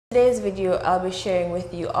Today's video, I'll be sharing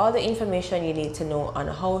with you all the information you need to know on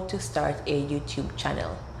how to start a YouTube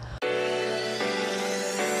channel.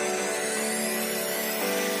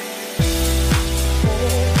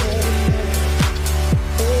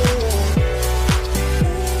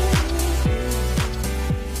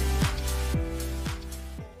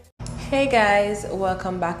 Hey guys,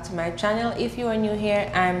 welcome back to my channel. If you are new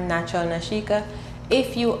here, I'm Natural Nasheka.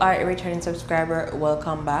 If you are a returning subscriber,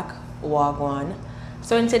 welcome back. Wagwan.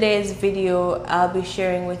 So in today's video, I'll be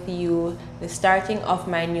sharing with you the starting of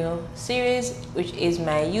my new series, which is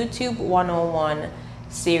my YouTube 101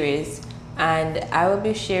 series, and I will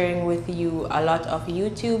be sharing with you a lot of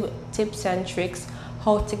YouTube tips and tricks,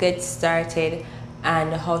 how to get started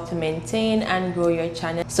and how to maintain and grow your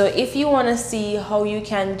channel. So if you want to see how you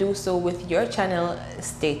can do so with your channel,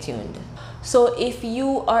 stay tuned. So if you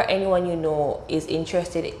or anyone you know is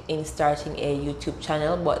interested in starting a YouTube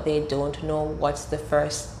channel but they don't know what's the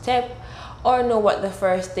first step or know what the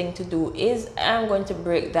first thing to do is, I'm going to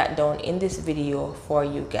break that down in this video for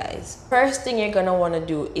you guys. First thing you're gonna want to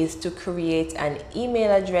do is to create an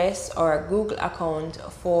email address or a Google account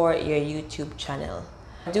for your YouTube channel.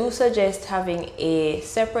 I do suggest having a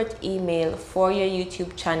separate email for your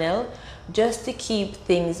YouTube channel just to keep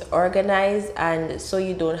things organized and so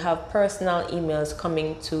you don't have personal emails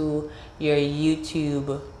coming to your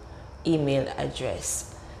YouTube email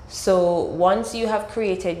address. So once you have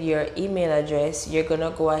created your email address, you're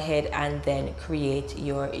gonna go ahead and then create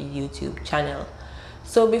your YouTube channel.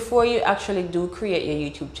 So before you actually do create your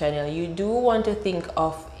YouTube channel, you do want to think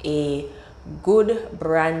of a good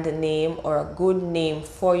brand name or a good name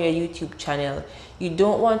for your YouTube channel. You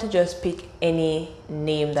don't want to just pick any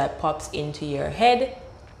name that pops into your head.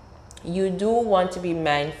 You do want to be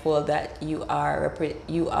mindful that you are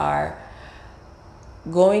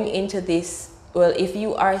going into this, well, if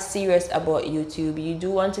you are serious about YouTube, you do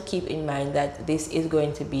want to keep in mind that this is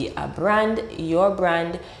going to be a brand, your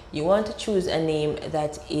brand. You want to choose a name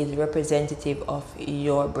that is representative of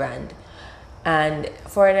your brand. And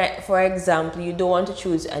for example, you don't want to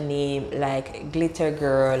choose a name like Glitter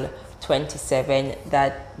Girl 27.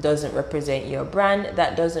 That doesn't represent your brand.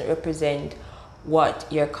 That doesn't represent what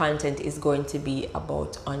your content is going to be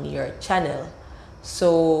about on your channel.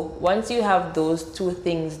 So once you have those two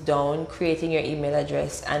things down, creating your email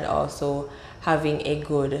address and also having a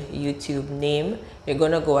good YouTube name, you're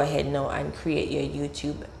gonna go ahead now and create your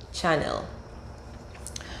YouTube channel.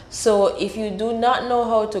 So if you do not know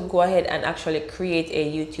how to go ahead and actually create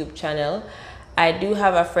a YouTube channel, I do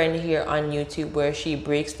have a friend here on YouTube where she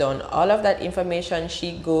breaks down all of that information.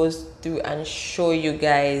 She goes through and show you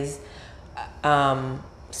guys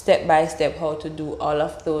step by step how to do all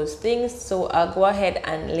of those things. So I'll go ahead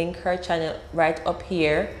and link her channel right up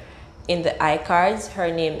here in the iCards.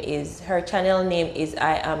 Her channel name is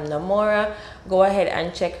I Am Namora. Go ahead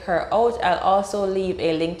and check her out. I'll also leave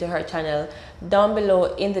a link to her channel down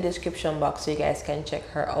below in the description box so you guys can check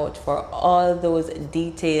her out for all those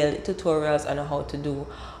detailed tutorials on how to do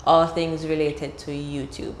all things related to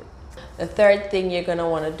YouTube. The third thing you're gonna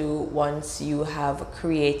want to do once you have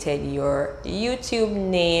created your YouTube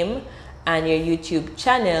name and your YouTube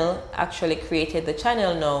channel, actually created the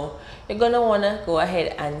channel now, you're gonna want to go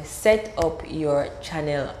ahead and set up your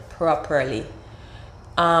channel properly.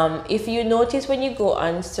 If you notice when you go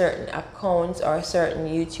on certain accounts or certain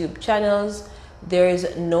YouTube channels, there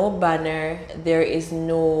is no banner, there is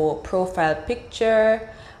no profile picture,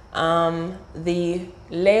 the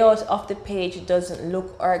layout of the page doesn't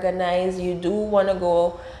look organized. You do want to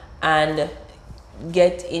go and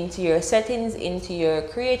get into your settings, into your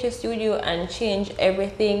Creator Studio and change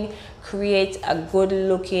everything. Create a good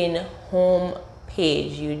looking home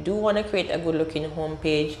page. You do want to create a good looking home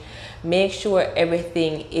page. Make sure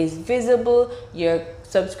everything is visible. Your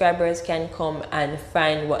subscribers can come and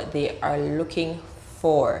find what they are looking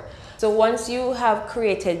for. So once you have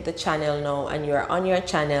created the channel now and you're on your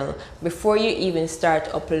channel, before you even start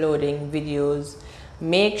uploading videos,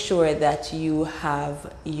 make sure that you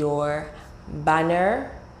have your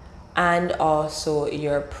banner and also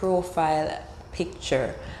your profile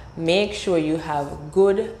picture. Make sure you have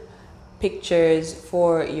good pictures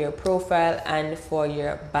for your profile and for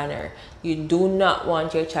your banner. You do not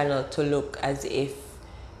want your channel to look as if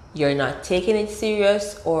you're not taking it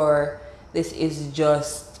serious or this is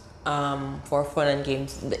just for fun and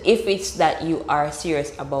games, if it's that you are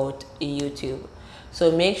serious about YouTube.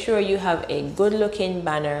 So make sure you have a good looking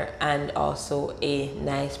banner and also a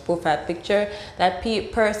nice profile picture that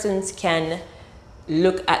persons can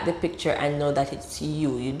look at the picture and know that it's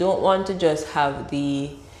you. You don't want to just have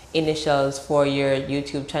the initials for your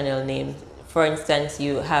YouTube channel name. For instance,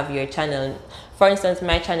 you have your channel For instance,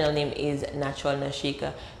 my channel name is Natural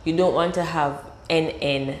Nasheka. You don't want to have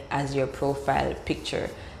NN as your profile picture,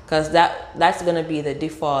 because that's going to be the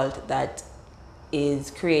default that is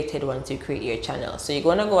created once you create your channel. So you're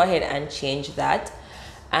going to go ahead and change that,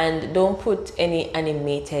 and don't put any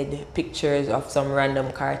animated pictures of some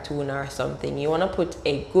random cartoon or something. You want to put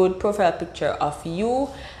a good profile picture of you,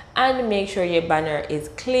 and make sure your banner is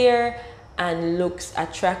clear and looks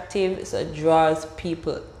attractive, so it draws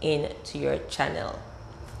people into your channel.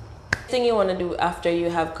 Thing you want to do after you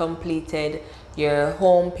have completed your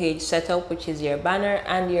home page setup, which is your banner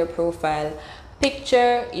and your profile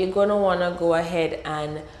picture, you're gonna want to go ahead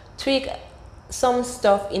and tweak some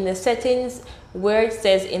stuff in the settings. Where it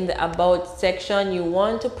says in the about section, you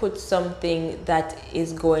want to put something that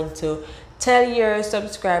is going to tell your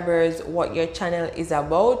subscribers what your channel is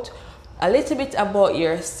about, a little bit about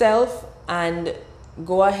yourself, and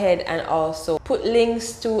go ahead and also put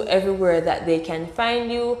links to everywhere that they can find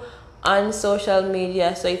you on social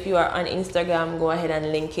media. So if you are on Instagram, go ahead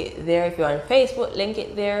and link it there. If you're on Facebook, link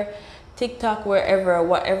it there. TikTok, wherever,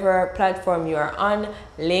 whatever platform you are on,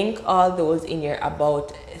 link all those in your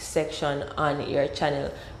about section on your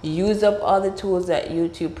channel. Use up all the tools that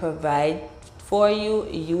YouTube provide for you.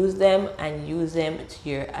 Use them and use them to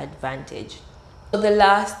your advantage. So the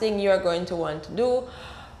last thing you're going to want to do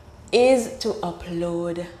is to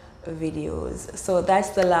upload videos. So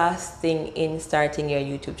that's the last thing in starting your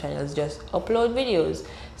YouTube channel, is just upload videos.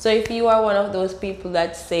 So if you are one of those people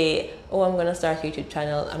that say, oh, I'm gonna start a YouTube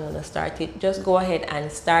channel, I'm gonna start it, just go ahead and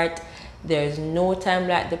start. There's no time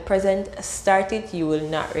like the present. Start it. You will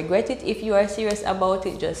not regret it. If you are serious about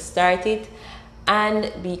it, just start it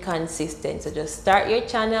and be consistent. So just start your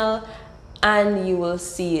channel and you will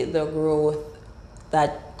see the growth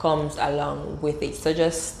that comes along with it. So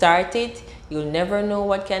just start it. You'll never know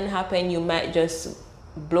what can happen. You might just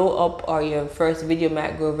blow up, or your first video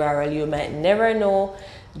might go viral. You might never know.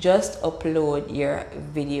 Just upload your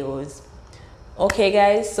videos. Okay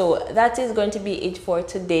guys, so that is going to be it for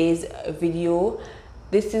today's video.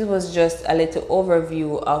 This was just a little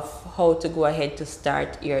overview of how to go ahead to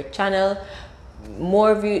start your channel.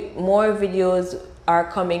 More videos are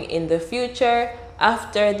coming in the future.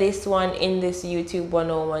 After this one, in this YouTube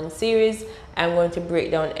 101 series, I'm going to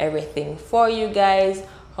break down everything for you guys,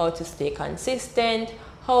 how to stay consistent,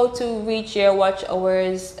 how to reach your watch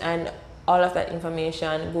hours, and all of that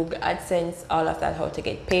information, Google AdSense, all of that, how to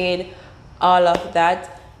get paid, all of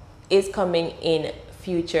that is coming in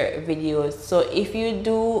future videos. So if you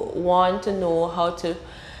do want to know how to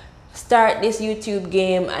start this YouTube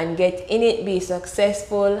game and get in it, be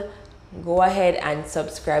successful, go ahead and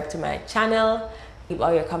subscribe to my channel. Leave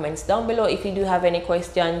all your comments down below. If you do have any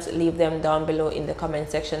questions, leave them down below in the comment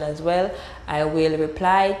section as well. I will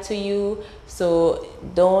reply to you. So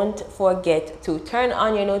don't forget to turn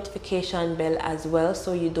on your notification bell as well,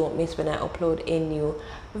 so you don't miss when I upload a new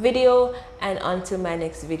video. And until my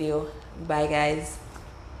next video, bye guys.